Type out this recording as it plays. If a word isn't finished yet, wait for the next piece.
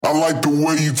I like the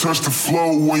way you touch the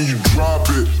flow when you drop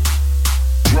it.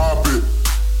 Drop it,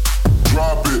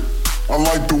 drop it. I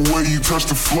like the way you touch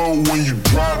the flow when you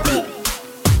drop it.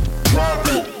 Drop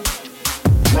it,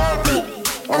 drop it.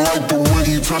 I like the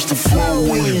way you touch the flow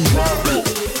when you drop it.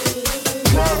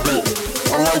 Drop it.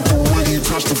 I like the way you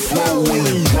touch the flow when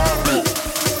you drop it.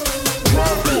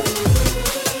 Drop it,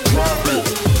 drop it.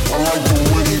 I like the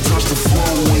way you touch the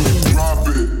flow when you drop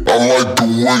it. I like the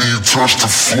way you touch the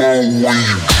flow when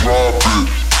you drop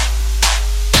it.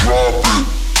 Drop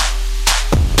it,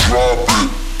 drop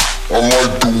it. I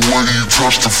like the way you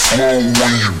touch the flow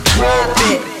when you drop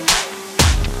it.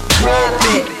 Drop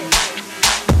it,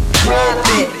 drop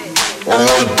it. I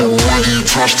like the way you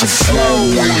touch the flow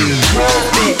when you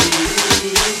drop it.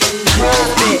 Drop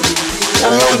it. I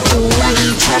like the way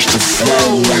you touch the flow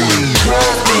when you drop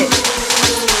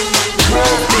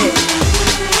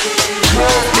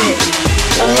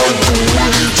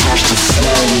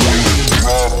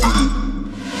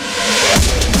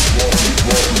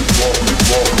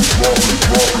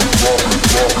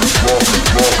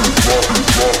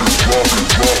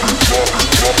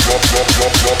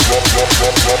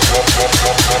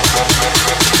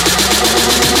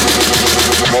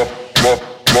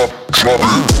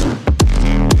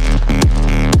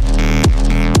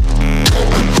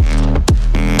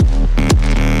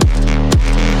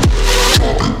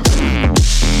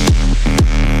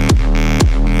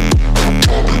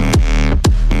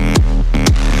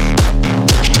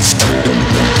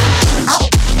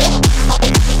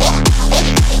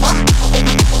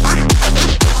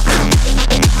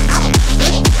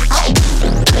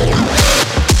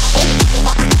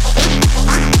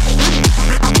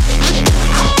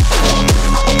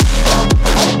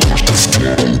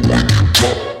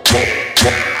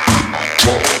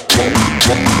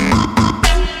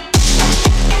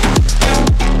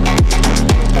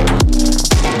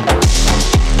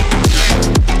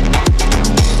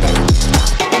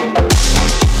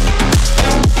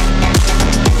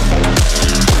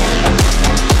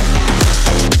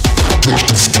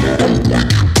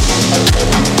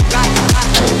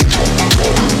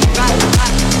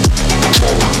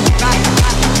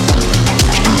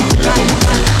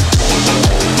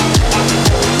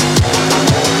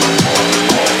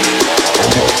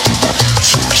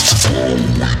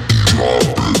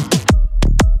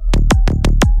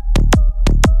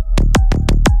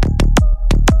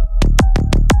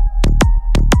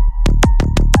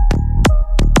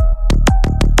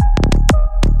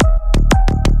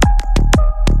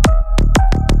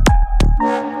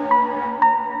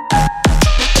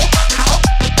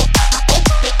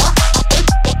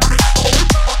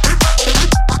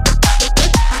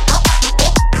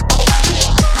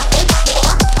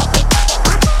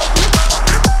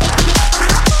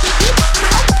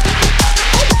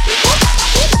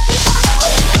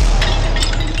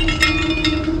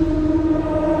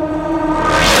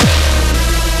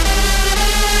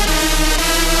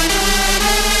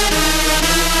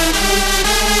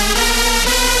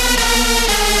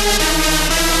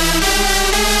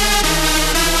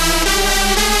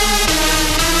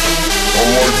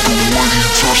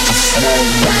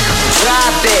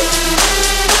it.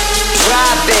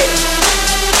 Drop it,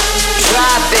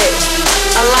 drop it.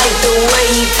 I like the way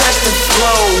you touch the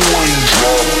flow when you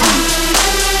drop it.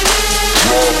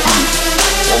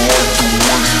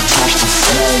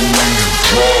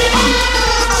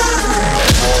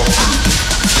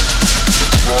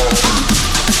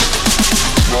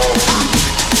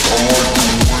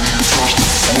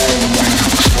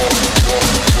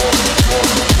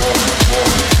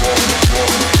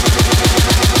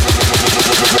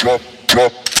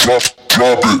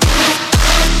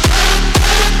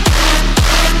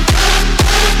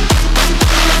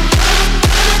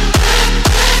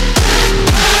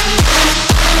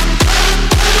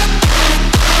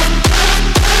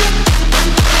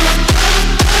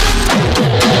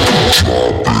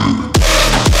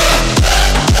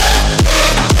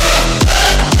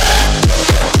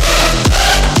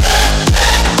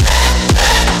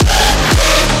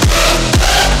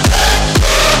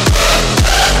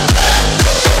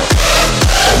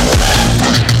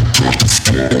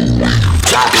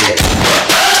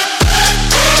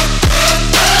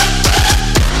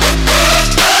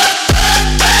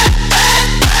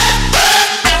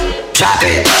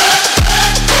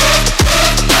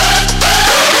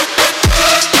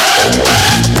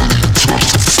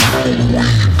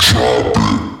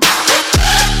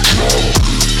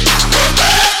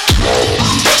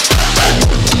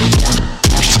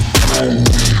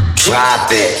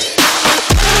 Drop it,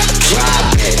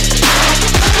 drop it,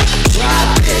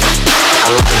 drop it. I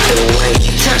like the way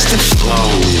you touch the flow.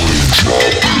 Drop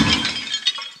it.